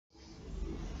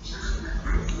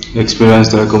Experience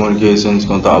telecommunications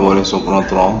contact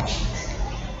supernatural.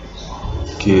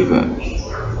 Give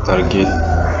target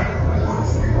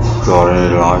Glory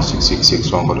Life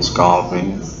 6661 for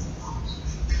discovery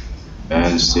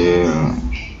and still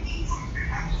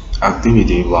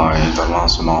activity by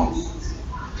international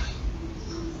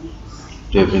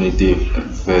definitive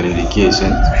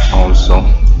verification also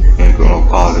in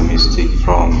local mystic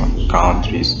from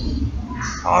countries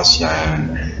Asia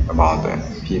and about the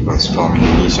peoples from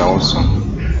Indonesia also.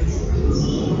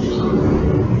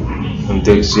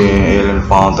 Context alien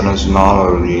found international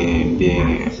already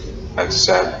being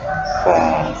accepted for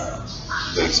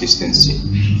the existence,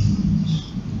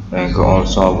 and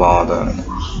also about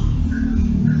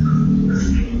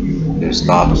the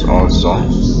status also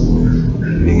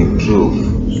being approved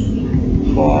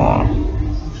for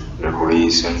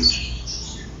regulations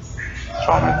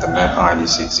from Internet ID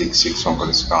 666 on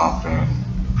discovery.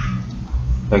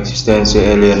 Existence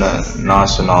alien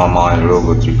national mind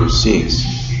logo 666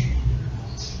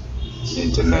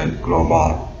 Internet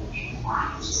global.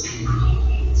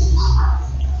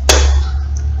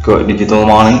 Got digital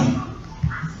money,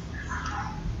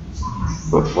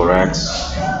 got forex,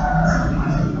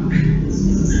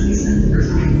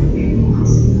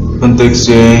 context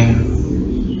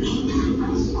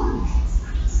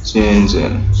change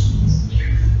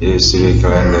is the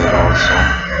calendar also.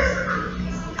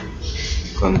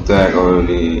 Contact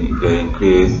already getting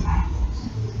created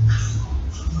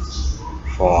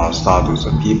for status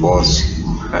of peoples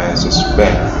and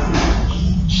suspect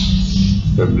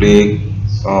public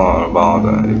or about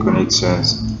the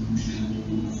connections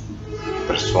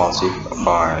persuasive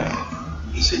by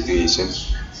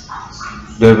situations,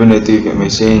 definitive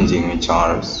messaging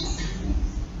charts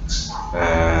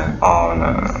and on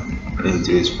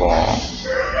interest for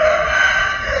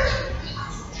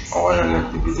all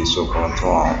activity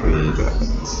supernatural with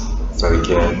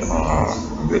target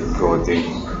with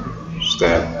coding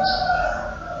step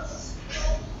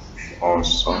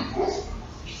also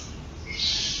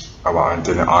about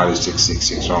Internet ID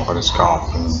 666 on for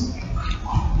discovery.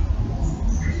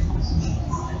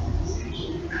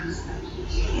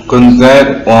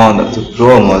 Contact wanted to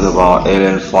promote about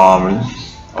alien family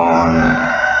on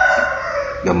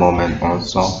the moment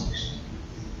also.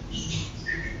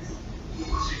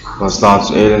 So starts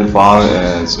alien family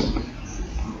as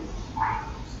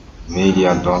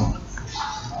media done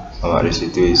about the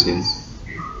situations.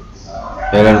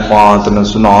 Alien family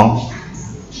international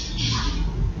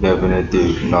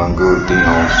definitive non-good thing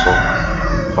also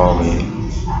for me,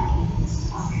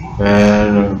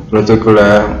 and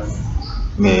particular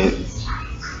made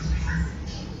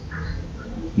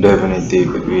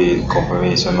definitive with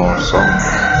confirmation also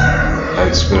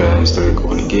experience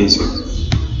telecommunication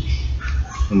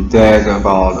and tag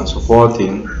about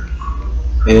supporting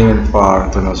alien for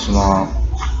international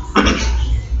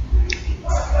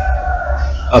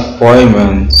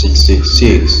appointment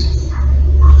 666.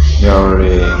 Your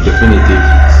definitive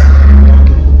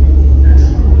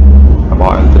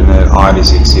about Internet ID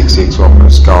 666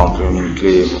 offers countering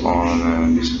claim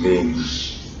on this claim.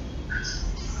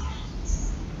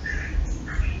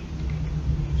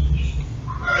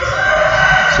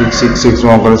 666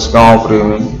 offers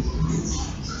countering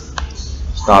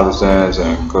status as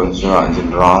a concern in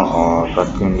general or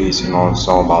that condition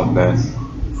also about that.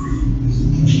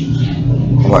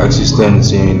 About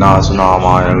existence in national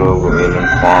mind logo alien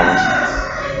forms.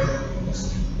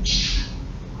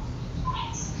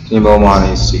 Symbol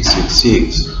money is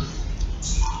 666.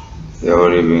 They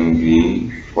already been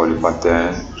agreed for the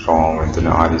patent from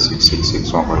Internet ID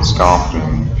 666 on for discovery.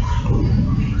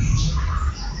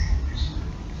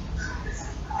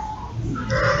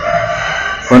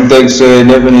 Context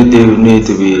definitive need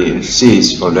to be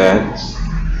seized for that.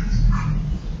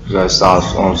 Because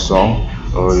that's also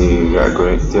already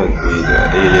connected with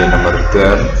alien number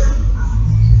 10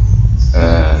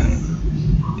 and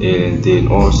alien 10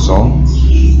 also.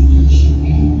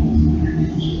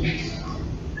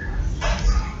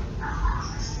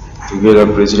 Together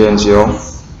presidential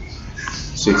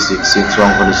 666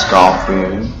 on for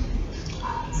discovery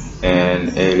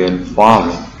and alien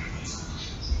family.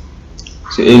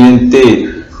 So alien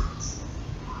 10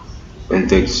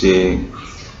 context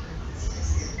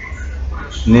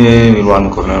name Iwan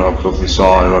Cornell Professor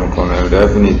Iwan Cornell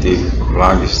definitive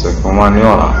magister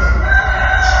Comaniora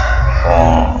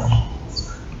for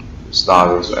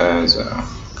status as a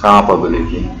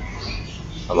capability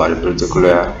about the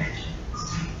particular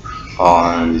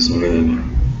on this millennium.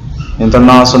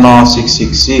 International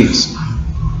 666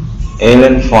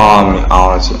 alien family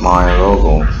out my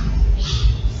logo.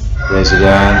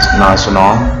 Residence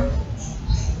national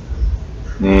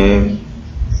name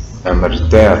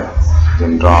Emeritor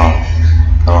General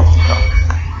Galactica.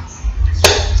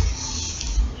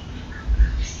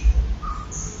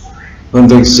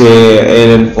 Untuk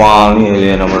alien family,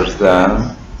 alien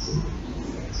Emeritor,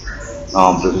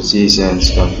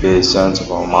 prepositions, confessions of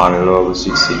Mani logo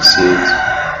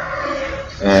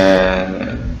 666,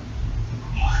 and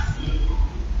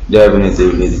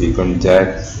definitely need to be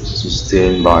contact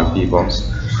sustained by peoples.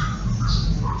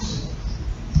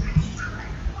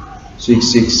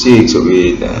 666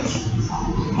 with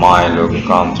my local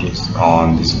countries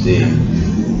on this day.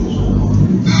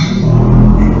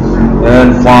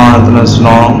 And for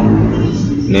international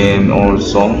name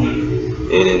also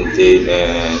alien tail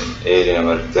and alien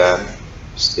American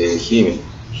stay here.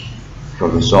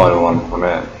 Professor one for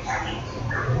that.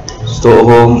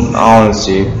 Stockholm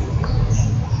ownership.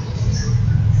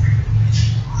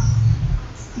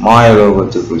 My logo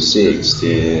 666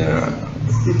 they're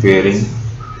preparing.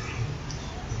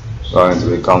 Going to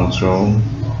become true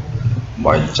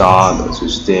by chart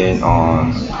sustained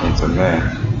on internet.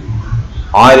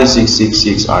 ID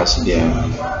 666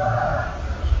 Icdm.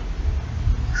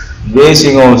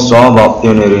 Basing also about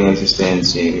pioneering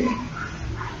existence in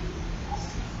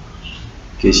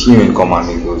case human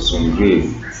command goes in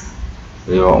grief.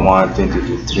 We want my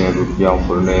 23 rupiah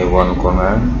for one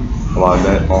comment about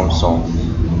that also.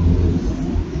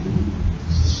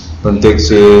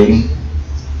 Contexting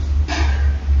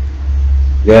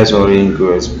yes, or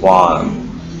correspond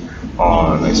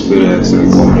on experience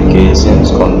and communications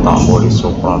contact what is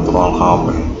supernatural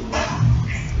happening.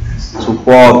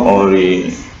 Support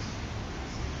only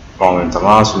from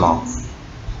international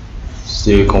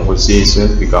still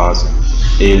conversation because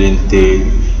alien tail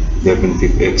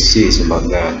definitive exists about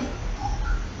that.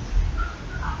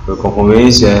 The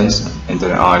confirmations into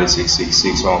the ID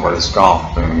 666 one for the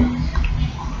scout.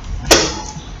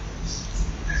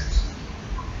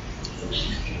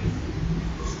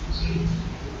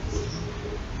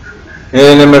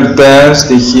 Number 10,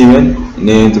 the human,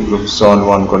 named Professor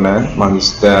 1 Connect,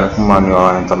 Magister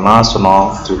Manual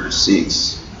International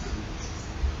 666.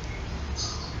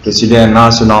 President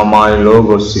National My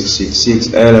Logo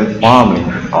 666 Alien Family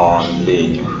on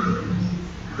Milenium.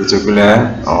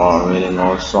 Particular or meaning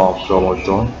also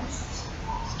promoter.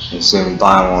 At the same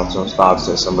time also starts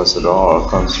as ambassador or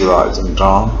consular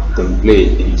general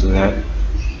template internet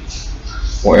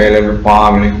for alien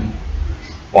family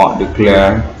or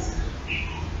declare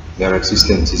their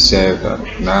existence is safe.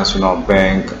 National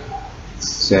Bank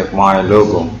save my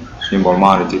logo symbol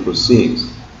money 666.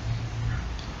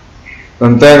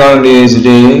 Contact on this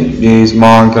day, this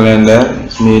month calendar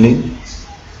is meaning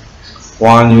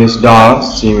 $1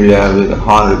 US similar with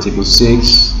 100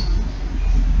 666.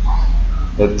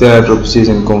 The third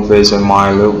proposition confession my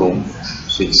logo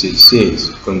 666.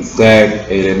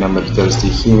 Contact alien number 30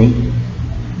 human.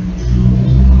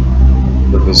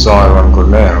 Professor Ivan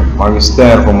Cornell,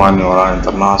 Magister for Manual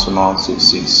International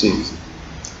 666.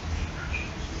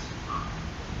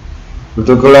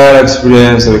 Particular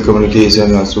experience and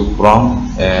communication and supra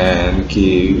and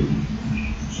key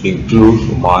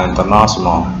include my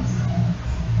international.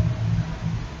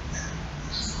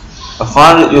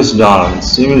 $100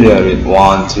 US similar with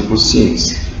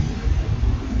 1,666.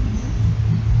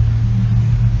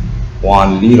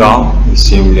 1 lira is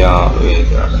similar with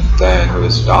 10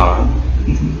 US dollar.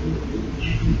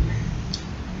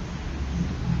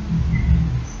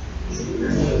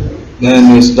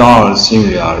 Then $1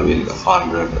 similar with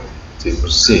 100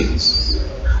 666.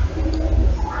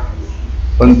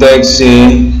 Context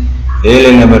say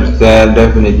alien number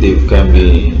definitive can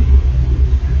be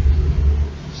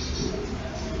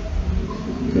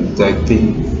contacting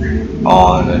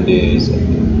on this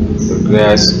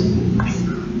progress.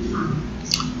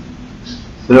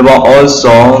 What about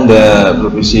also the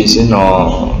proposition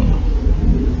or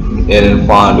alien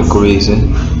file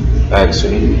decoration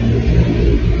actually.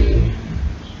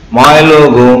 My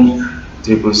logo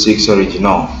 666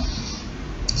 original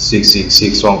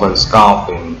 666 one for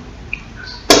scalping.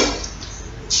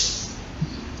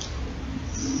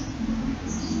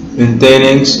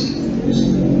 Maintenance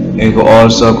and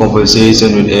also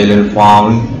conversation with alien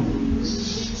family.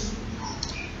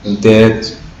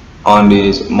 Intact on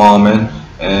this moment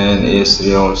and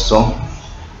history also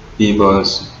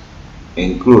peoples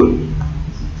include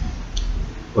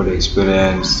for the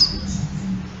experience.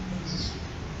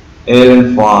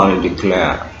 Alien family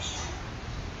declare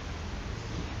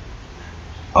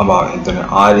about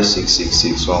internet ID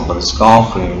 666 one for the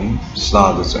scalping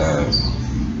status as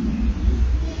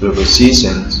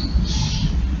prepositions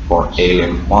for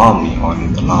alien family on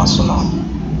international.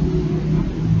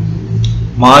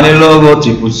 Money logo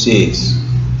 666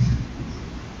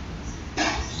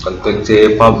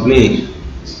 contacted public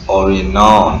or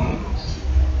renowned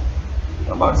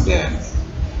about them.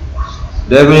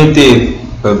 Definitive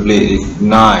public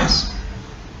recognized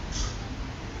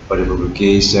for the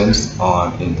publications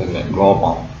on Internet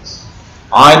Global.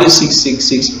 ID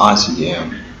 666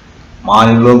 Icdm.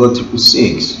 My logo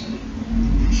 666.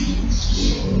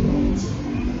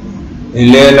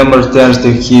 Milenium returns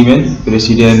to human,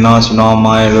 President National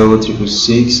My logo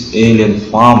 666, alien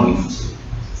family.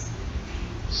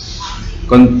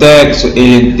 Contact to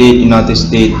alien state United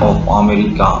States of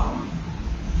America.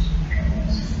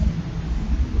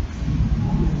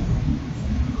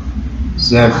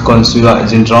 Consular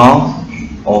General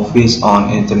Office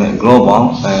on Internet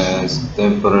Global as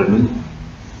temporarily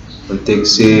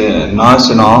protects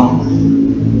national,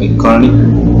 economic,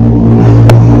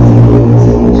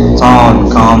 town,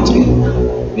 country,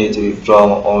 need to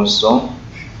withdraw also.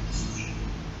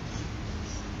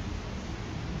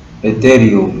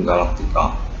 Ethereum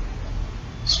Galactica,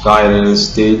 Sky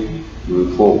State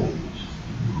UFO.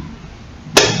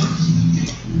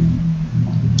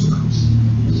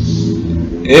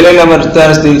 Alien number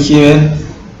 10 still here.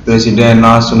 President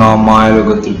National My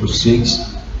logo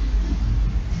 666.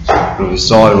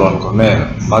 Professor Ivan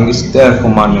Cornell. Magister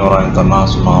Humaniora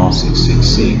International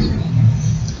 666.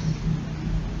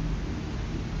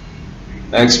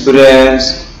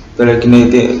 Experience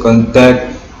telekinetic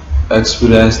contact.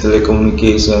 Experience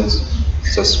telecommunications.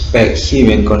 Suspect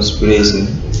human conspiracy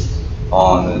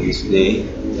on this day.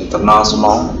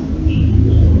 International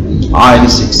ID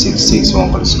 666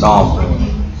 one discovery.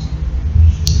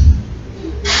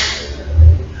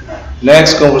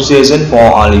 Next conversation for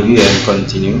Olivia and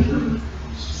continue.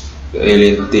 The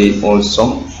alien state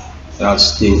also United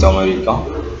States of America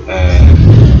and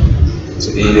it's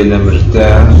alien number 10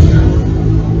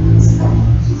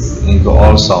 and go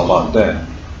also about that.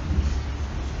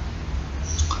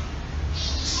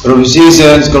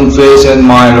 Propositions, confession,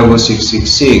 my logo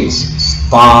 666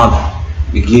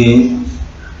 begin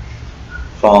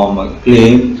from a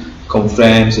claim,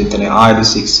 conference, internet ID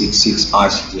 666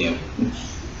 Icdm.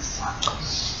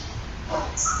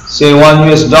 Say $1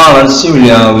 US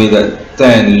similar with a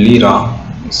 10 lira,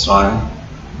 Israel,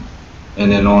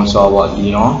 and then also about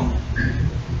dinar,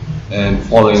 and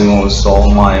following also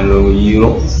my logo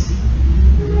euro,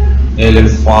 alien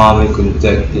family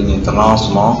contacting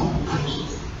international,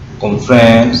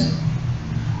 conference,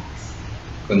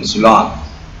 consular,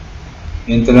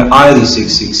 internet ID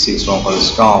 666 one for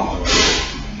discount.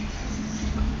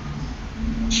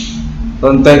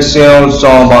 Contact sales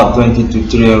also about 22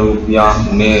 trillion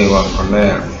rupiah never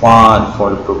fund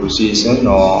for the proposition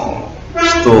or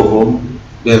store home,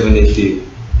 definitive,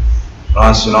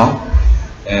 rational,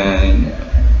 and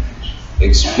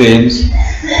explains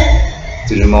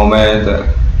to the moment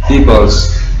that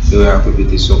people's doing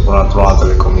activities of supernatural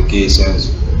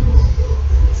telecommunications,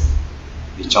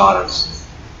 each others.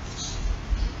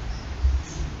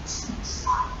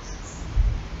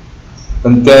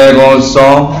 Contact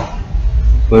also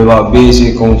with our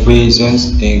basic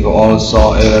confessions and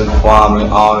also alien family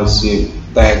ownership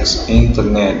tax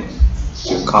internet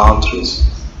to countries.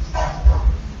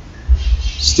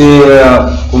 Still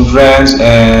conference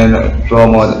and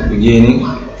promote at the beginning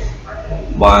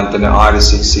by internet ID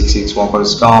 666 one for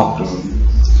discount.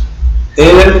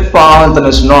 Alien family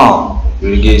international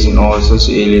relegation also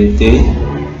to alien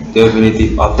state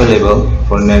definitive available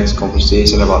for next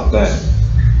conversation about that.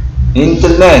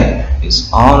 Internet is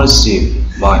ownership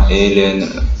by alien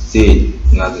state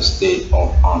United States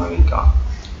of America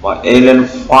by alien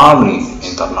family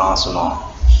international.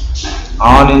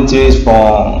 Our interest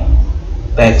for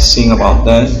taxing about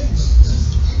that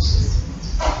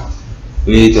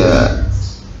with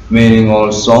meaning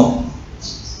also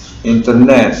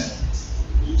internet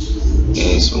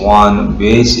is one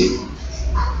basic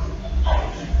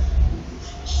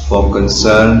for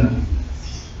concern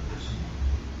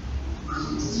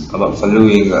about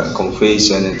following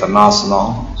confession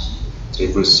international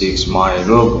 666 my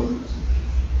logo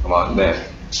about that.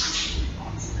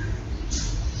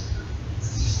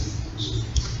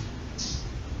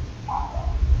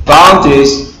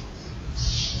 Countries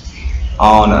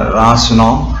on a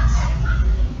rational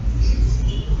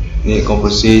the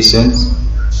conversations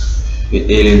with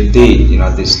alien state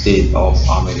United States of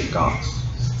America.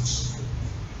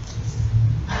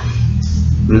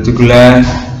 Particular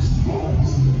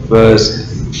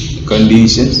first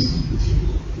conditions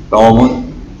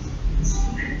common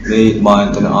made by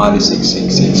internet ID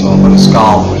 666 over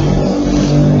discovery.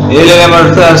 Alien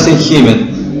emergency human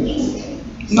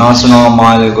national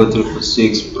my logo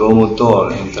 666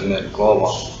 promoter internet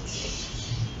global.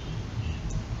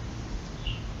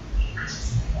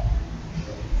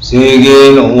 So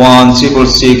again,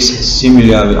 1,666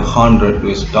 similar with $100.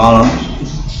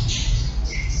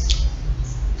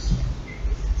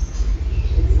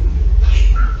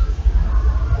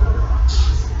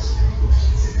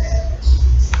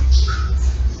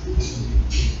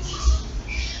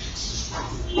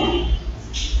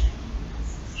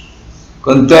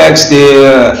 Context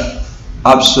the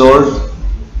absurd,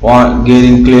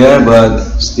 getting clear,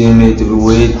 but still need to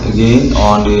wait again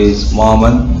on this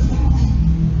moment.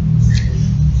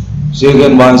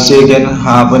 Second by second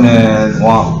happen and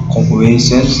one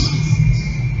confirmations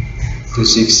to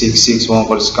 666 one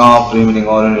for scarf remaining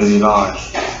ordinary line.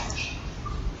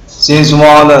 Since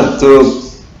one to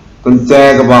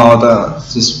contact about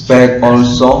suspect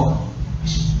also.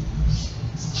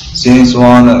 Since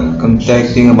one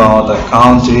contacting about the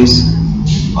countries,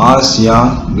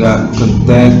 Asia got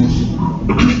contact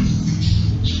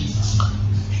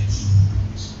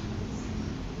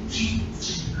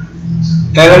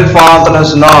Alien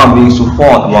partners now being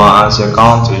supported by Asia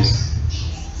countries.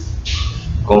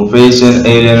 Confession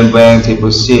Alien Bank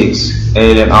 666,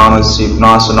 Alien Ownership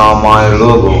National Mine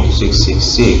Logo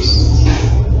 666.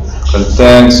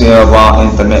 Contact about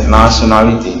Internet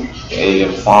nationality,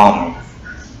 Alien Family.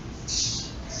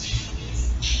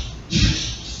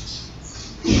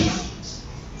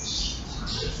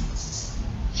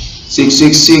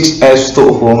 666 as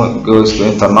Stockholm goes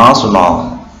to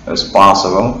international as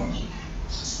possible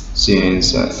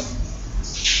since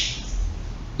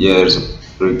years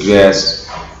of regress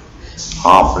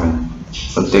happening.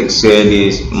 Context say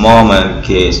this moment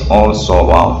case also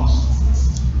about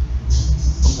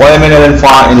appointment and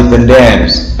fire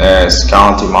independence as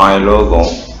county mine logo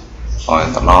or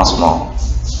international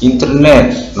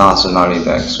internet nationality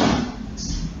action.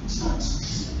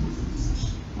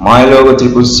 My logo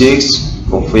 666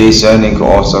 confession and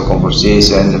also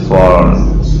conversation for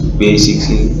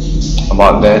basically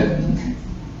about that.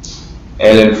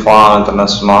 Alien Farm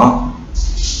International,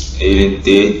 Alien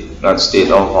State, United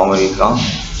States of America,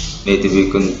 need to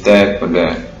be contact with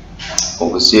them.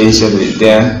 Conversation with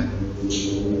them,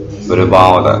 but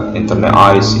about the Internet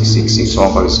ID 666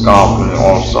 for this company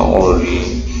also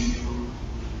already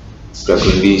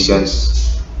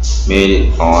recommendations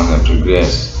made on the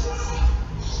progress.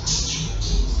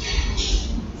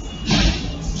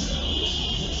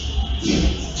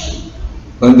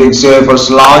 When they say first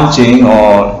launching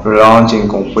or relaunching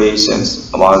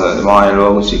confessions about the Mine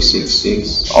Logo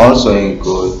 666 also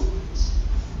include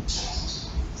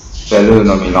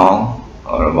fenonemon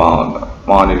or about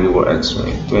money reward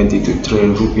x-ray 22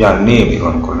 trillion rupiah name in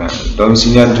one connect.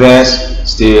 Domiciliary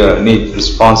address still need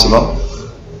responsible.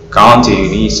 County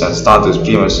needs and status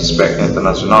premium suspect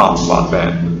international about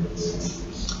that.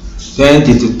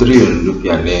 22 trillion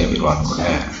rupiah name in one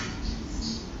connect.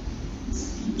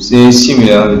 Say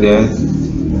similar with that.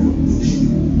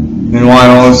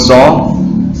 Meanwhile also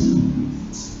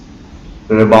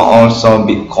about also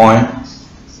Bitcoin,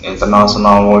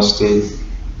 international world state,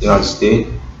 United States.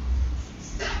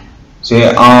 Say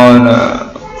on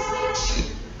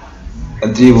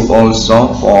attribute also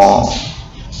for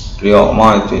real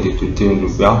money 22 trillion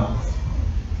rupiah.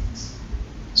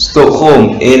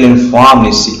 Stockholm Alien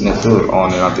Family signature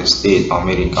on United States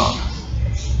America.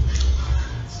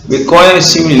 Bitcoin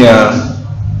is similar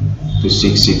to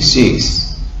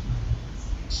 666,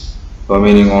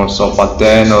 meaning also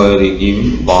patent already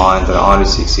given by the other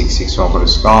 666 for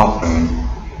this conference.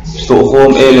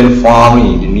 Stockholm Alien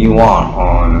Family, the new one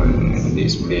on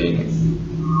this page,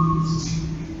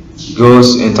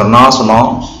 goes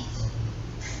international.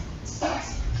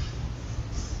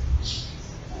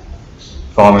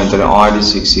 From the ID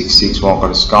 666 for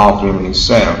this conference, meaning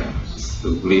self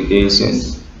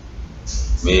duplication.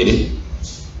 Made it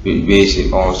with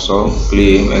basic also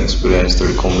claim experience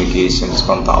telecommunications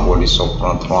contact with the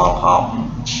SUPRANATURAL hub.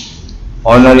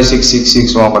 Ordinary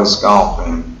 666 for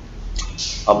scalping.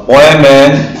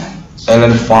 Appointment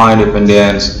Alien Fire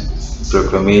Independence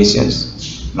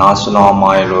Proclamations. National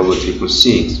Mine Logo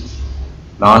 666.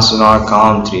 National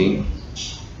Country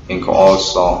and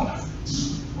also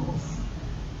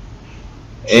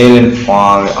Alien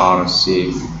Fire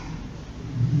Ownership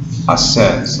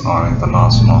assets are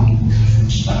international.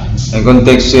 And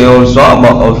context also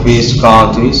about office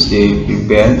countries they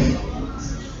prepare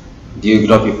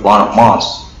geographic plan of Mars.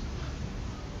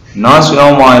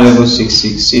 National Mine Logo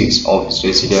 666 office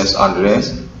residence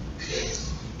address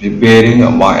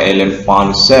preparing by Alien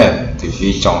Farm set to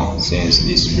feature since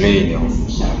this millennium.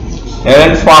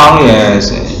 Alien Farm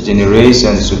has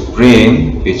generation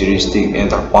supreme futuristic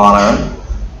entrepreneur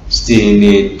still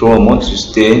need promote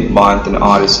sustain by the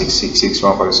R666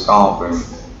 for this company.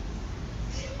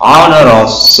 Honor of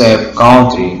safe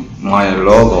country, my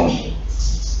logo,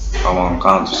 among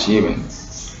countries even.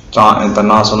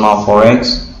 International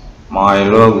Forex, my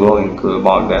logo include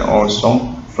about that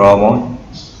also, promote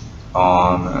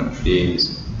on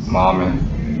this moment.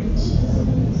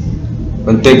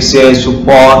 Contextual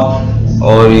support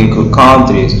or include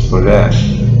countries for that,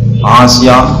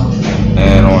 Asia,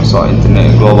 and also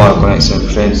internet global connection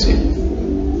friendship.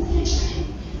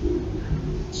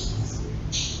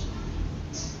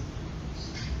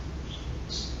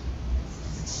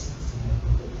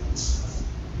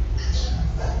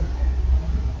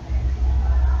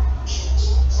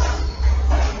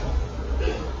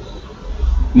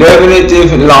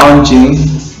 Definitive launching,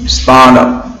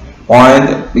 startup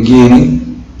point,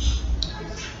 beginning,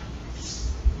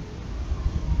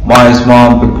 by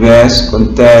small progress,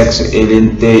 context,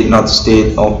 alien state, not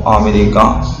state of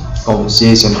America.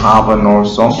 Conversation happen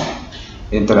also.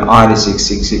 Enter ID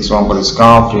 6661 for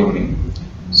discovery.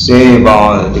 Say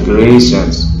about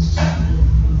declarations,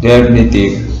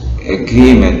 definitive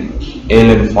agreement,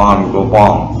 alien farm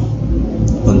global,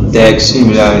 context,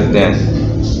 similarity.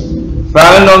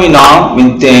 Phenomenon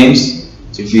maintains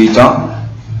the future,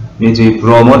 need to be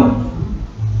promoted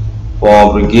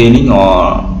for beginning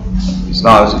or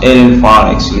starts alien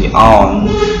farm actually on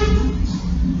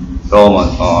Roman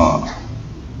or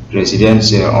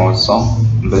residential also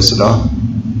ambassador.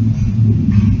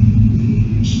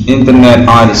 Internet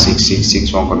ID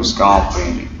 6661 for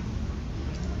discovery.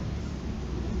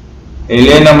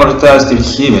 Alien number still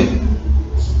given.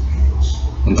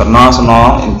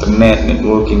 International Internet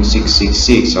Networking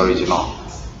 666 original.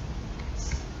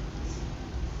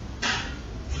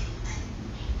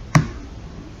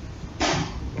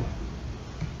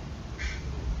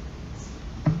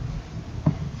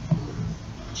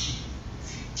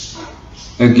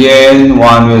 Again,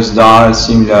 $1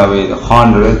 similar with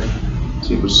 100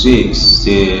 666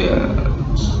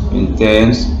 still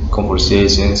intense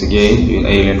conversations again with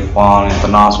alien farm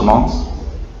international.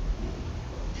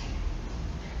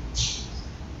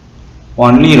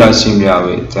 1 lira similar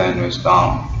with 10 $.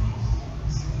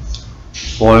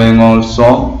 Following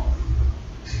also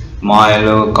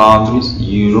Milo countries,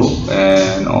 Euro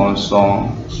and also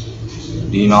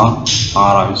dinar,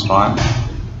 Arab Israel.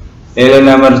 Alien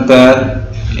number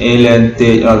 10, alien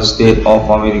state of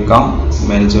America,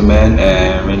 management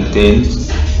and maintains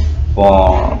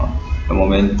for the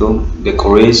momentum,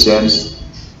 decorations,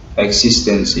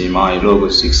 existence in my logo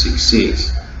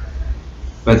 666.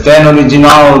 But then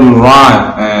original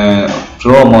derived and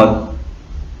promote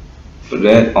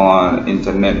that on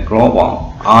Internet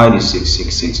Global ID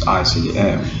 666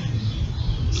 Icdm,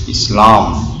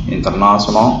 Islam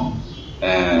International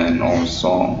and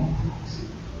also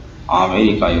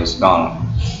America US dollar,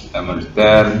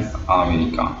 American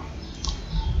America.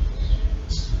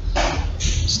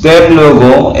 Step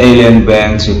logo Alien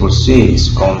Bank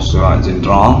 666 Consular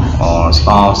General or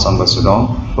Staff Ambassador,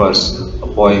 first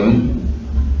appointment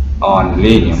on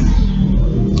Milenium.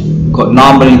 Code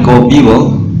number in code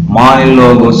people, money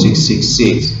logo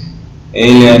 666,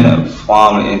 Alien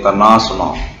Family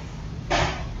International,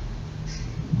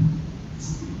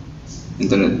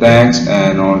 internet text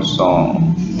and also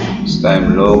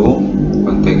stamp logo,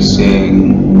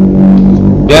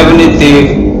 contexting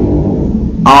definitive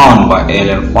owned by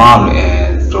Alien Family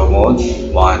and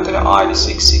promoted by Internet ID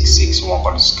 666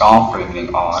 worker discount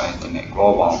premium on Internet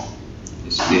Global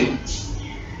display.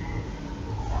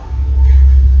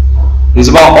 This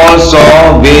is about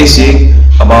also basic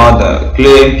about the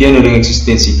claim pioneering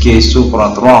existence case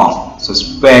supernatural,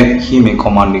 suspect him in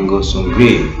commanding goes on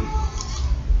grave.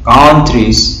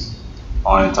 Countries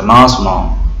on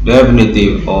international,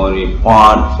 definitive or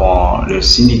report for their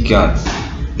syndicate,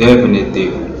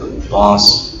 definitive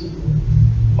passed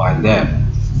by them.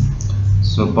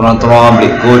 Supernatural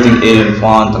quoting alien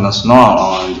fund international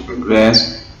on the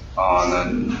progress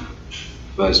on the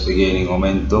first beginning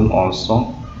momentum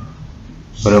also.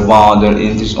 But about their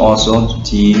interest also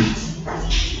to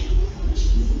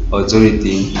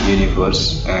authority,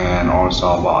 universe, and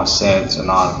also about sets and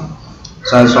other.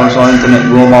 Science also internet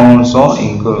global also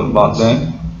include about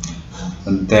them.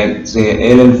 And take the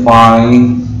alien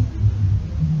filing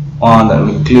on that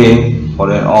we claim for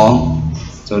their own.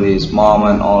 So this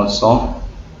moment also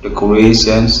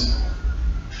decorations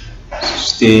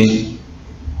sustain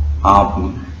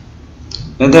happening.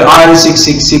 Then the ID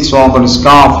 666 one for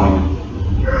discovery.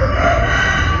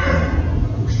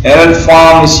 Alien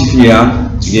Farm is here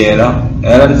together.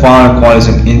 Alien Farm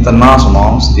Coalition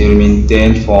International still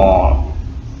maintained for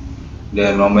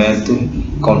their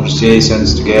momentum,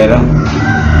 conversations together.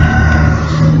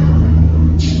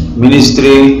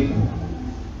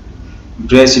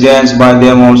 Presidents by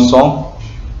them also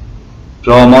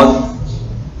promote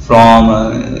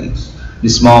from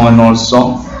this moment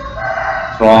also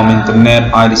from internet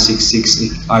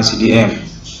ID66 Icdm.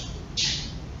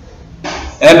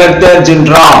 Elected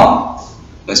general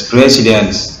as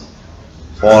presidents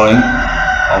following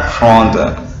up front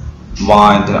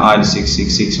by the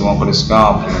ID666 one for the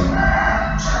scarf.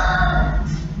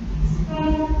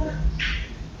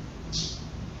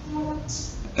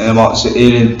 And about the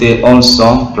alien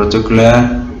also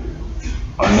particular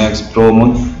our next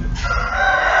promote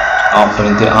after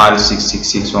the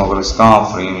ID666 one for the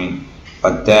scarf framing,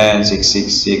 but then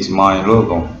 666 my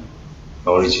logo,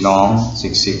 the original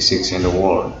 666 in the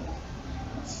world.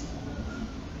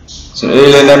 So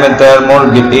alien elemental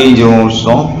mortgage agent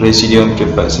also Presidium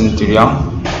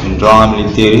Centurion General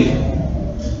Military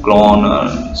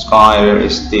Clone Sky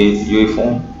Estate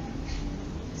UFO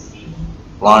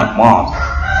Planet Mars.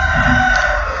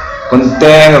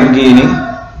 Content beginning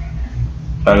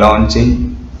the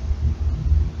launching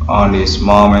on this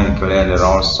moment calendar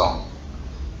also.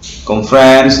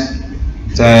 Conference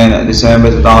 10 December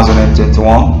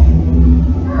 2021.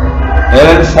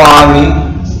 Alien Family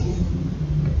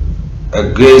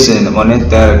Aggression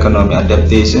Monetary Economy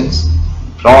Adaptations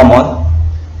Promote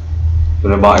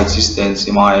Global Existence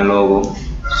in my logo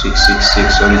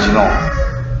 666 original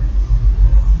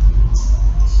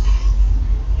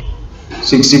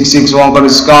 666 one for the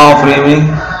scar framing.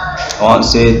 I want to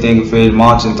say thank you very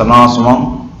much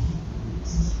international.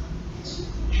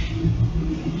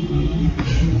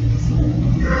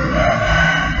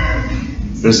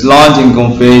 This launching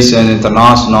confession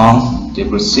international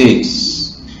 666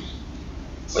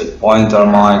 with pointer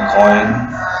my coin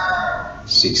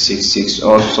 666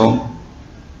 also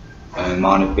and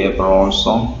money paper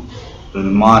also the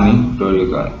money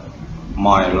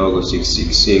my logo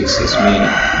 666 is meaning.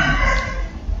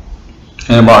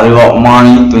 And about reward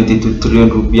money 22 trillion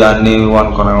rupiah name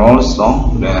one corner also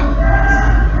then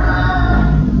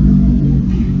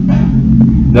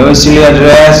domicile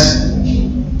address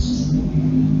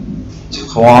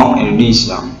from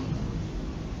Indonesia.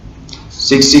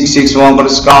 6661 for the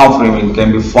scar framing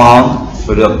can be found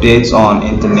for the updates on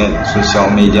internet social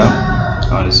media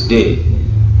on this day.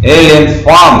 Alien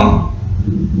farming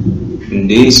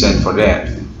foundation for that.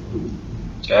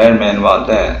 Chairman about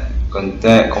that.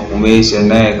 Contact confirmation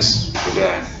next for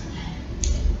that.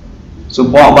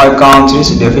 Support by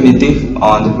countries definitive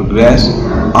on the progress.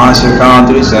 Answer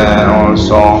countries and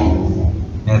also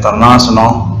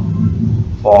international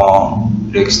for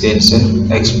the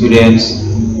extension, experience,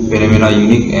 phenomena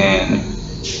unique and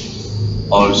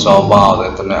also about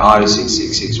internet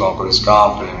ID666 one for the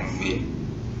scar framing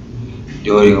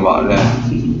during about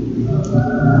that.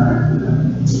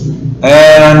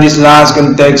 And this last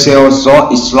context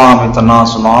also Islam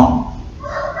International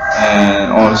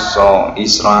and also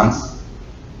Israel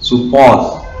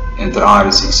support enter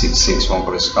ID666 one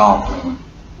for the scar framing.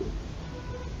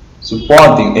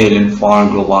 Supporting alien foreign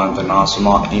global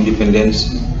international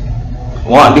independence.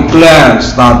 What declared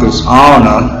status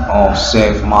honor of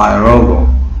Save My Logo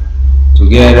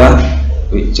together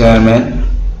with chairman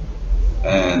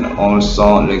and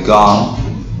also legal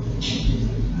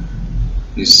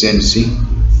license.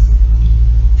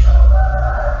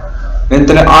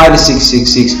 Internet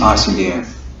ID666 Icdm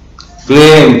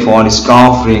claim for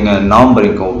discovering and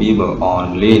numbering of people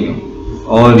on Milenium.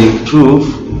 All the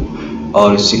proof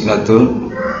or signature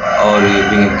or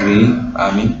being agreed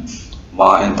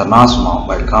by international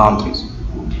by countries.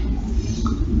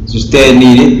 So stay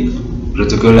needed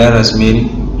particular as meaning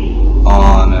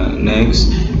on next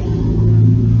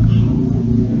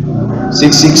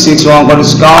 666 one for the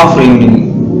scar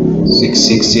framing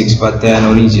 666 pattern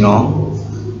original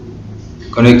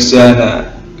connection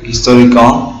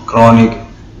historical chronic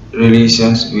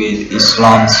relations with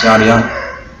Islam Sharia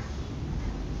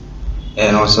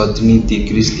and also TRINITY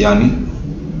CHRISTIANI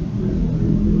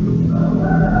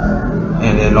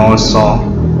and then also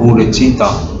who the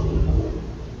cheetah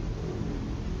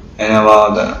and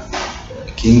about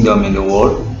the kingdom in the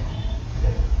world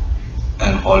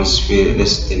and Holy Spirit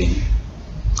destiny.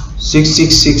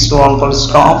 6661 for the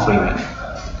scar framing.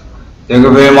 Thank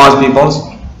you very much people.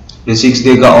 The 6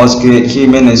 day God was created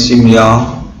human and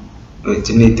similar with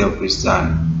TRINITY of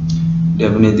Christian.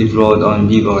 Definitive wrote on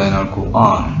Bible and Al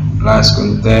Quran. Last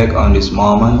contact on this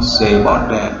moment say about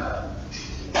that.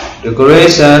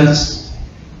 Decorations,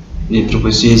 the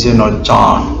preposition or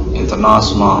charm,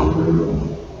 international,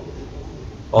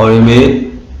 or made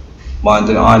by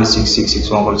the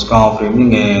ID6661 for the scar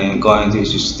framing and going to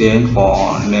sustain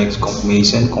for next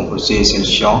confirmation conversation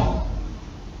show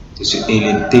to the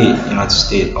United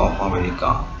States of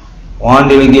America. One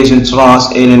delegation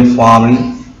trusts alien family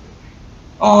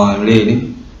on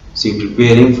lady. She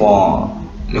preparing for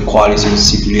the coalition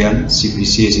civilian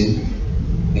civilization.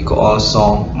 They could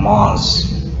also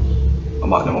Mars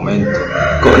about the momentum.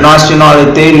 Code national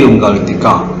Ethereum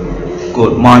galactica.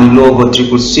 Code money logo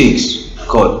 666.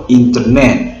 Code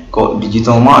internet. Code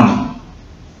digital money.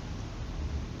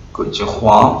 Code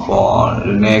Jehua for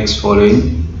the next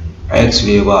following.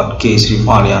 Actually about case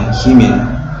Rifalian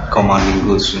human commanding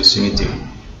goods from cemetery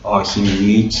or human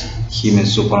reach, human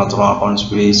supernatural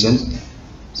conspirations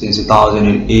since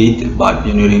 2008, but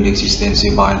pioneering the existence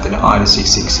by the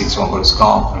R666 Wangkol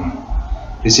Scout.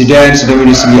 Residents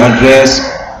recently addressed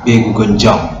Big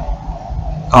Gunjam,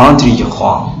 country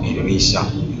Jahua, Indonesia.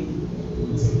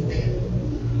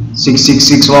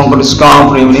 666 Wangkol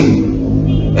Scout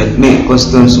remaining ethnic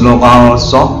customs local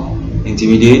also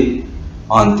intimidate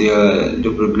until the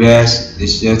progress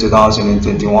this year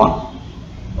 2021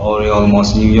 or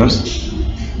almost New Year's.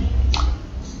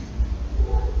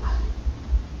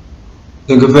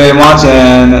 Thank you very much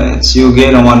and see you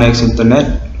again on my next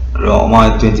internet.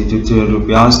 My 22 trillion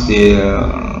rupiah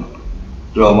still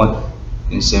draw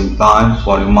in same time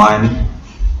for reminding.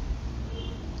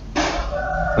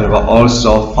 But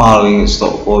also following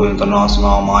Stockholm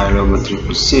International my logo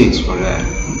 666 for that.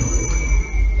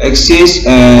 Exists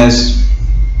as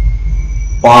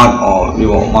part of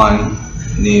reward money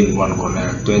named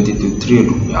 22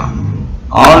 trillion rupiah.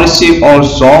 Are received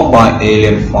also by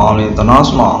Alien Family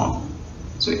International.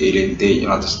 So Alien State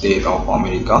United States of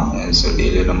America and so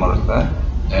Alien America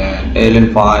and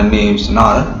Alien Family names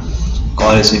another.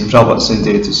 College in proper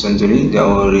century to century they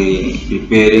are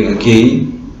preparing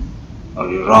again or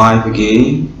arrive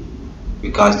again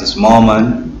because this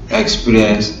moment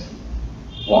experience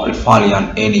what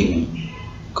Rifalian enemy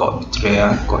got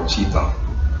betrayal, got cheater.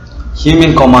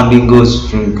 Human commanding goods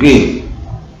from grave,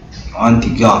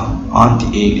 anti-God,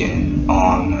 anti-alien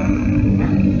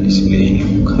on this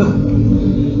millennium.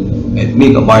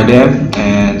 Ethnic by them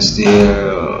and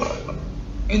still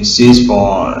insist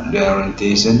for their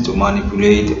orientation to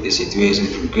manipulate the situation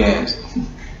to progress.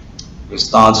 The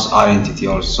status identity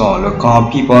also, local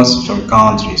peoples from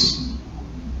countries.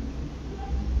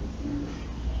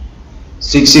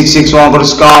 666 Wangkol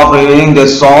Scout reading that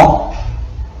song.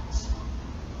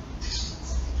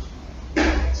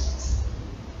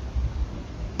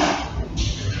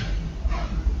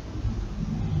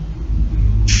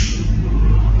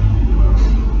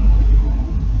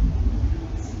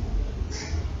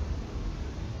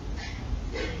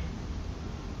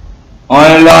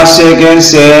 On last second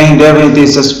saying definitely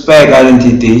suspect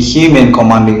identity, human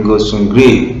commanding goods from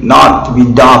grave, not to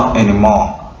be dubbed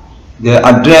anymore. The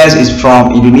address is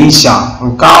from Indonesia,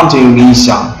 from country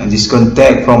Indonesia, and this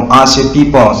contact from Asia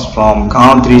peoples from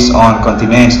countries on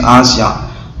continents Asia,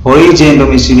 origin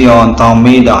domicile on town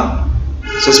Medan.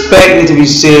 Suspect need to be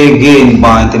said again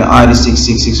by the ID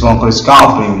 6661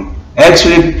 Scout.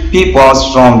 Actually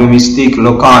peoples from domestic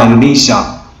local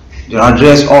Indonesia. The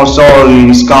address also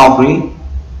discovery,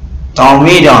 town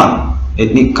Medan,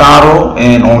 ethnic Karo,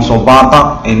 and also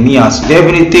Batak and Nias.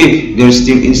 Definitive, they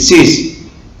still insist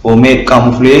for make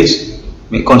camouflage,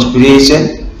 make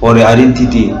conspiration for the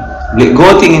identity.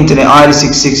 Going into the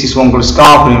ID666 Wangkol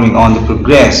scouting on the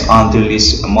progress until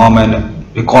this moment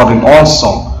recording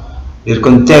also. They're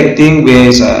contacting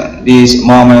with this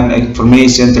moment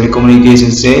information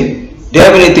telecommunication say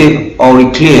definitive or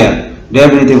clear.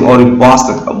 Definitive or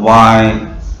busted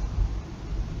by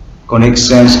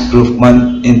connections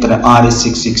improvement into the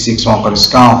ID666 Wangkol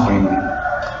scouting.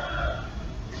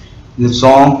 The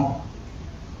song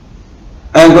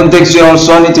and context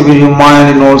also need to be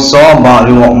reminded also about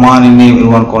the what money name in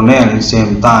one corner at the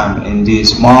same time in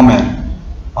this moment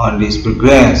on this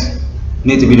progress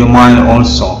need to be reminded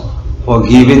also for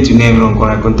given to name in one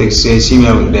corner context say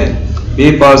similar with that.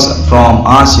 Peoples from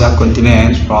Asia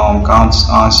continent from countries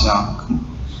Asia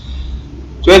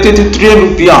 22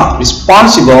 trillion rupiah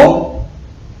responsible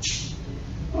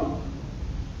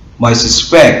by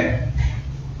suspect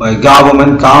by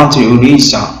government country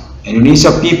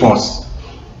Indonesia peoples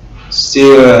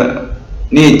still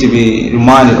need to be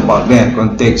reminded about that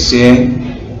context say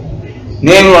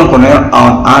name one corner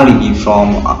on alibi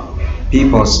from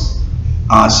peoples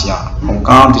Asia from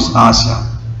countries Asia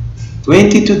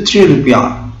 22 trillion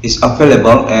rupiah is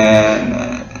available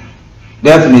and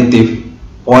definitive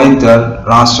pointer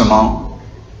rational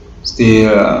still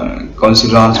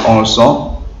considers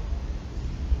also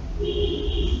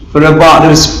for about the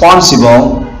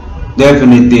responsible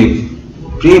definitive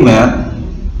premier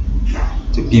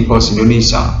to peoples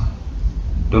Indonesia,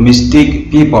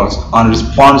 domestic peoples,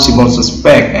 unresponsible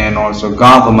suspect and also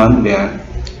government there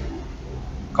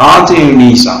Country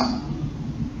Indonesia.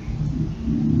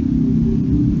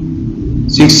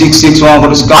 6661 for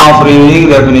discount free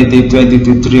definitive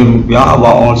 22 rupiah,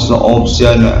 but also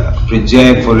option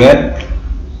reject for that.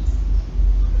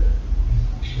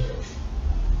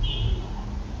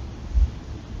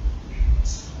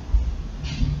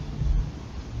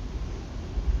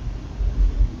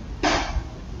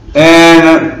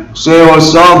 And say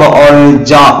also the only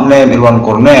job name in one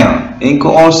corner.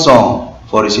 Inco also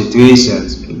for the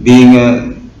situations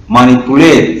being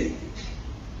manipulated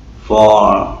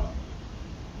for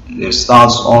the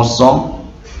stars also.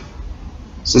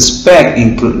 Suspect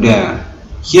include there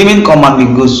human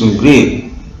commanding goods to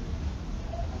grade,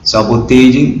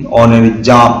 sabotaging only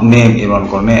job name in one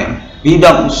corner.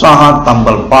 Bidang usaha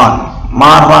tambal ban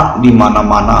marak di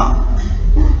mana-mana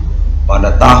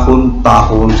pada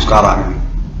tahun-tahun sekarang.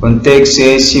 Konteks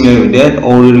similar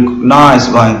already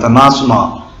recognized by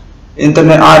international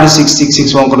internet ID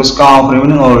 6661 discount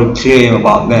remaining already claim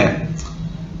about that.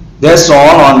 That's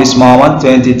all on this moment.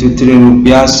 22 trillion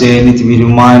rupiah say need to be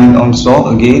reminding also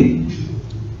again.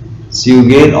 See you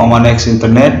again on my next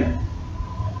internet.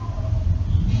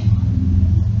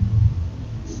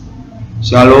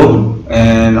 Shalom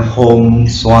and Om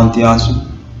Swantiasu.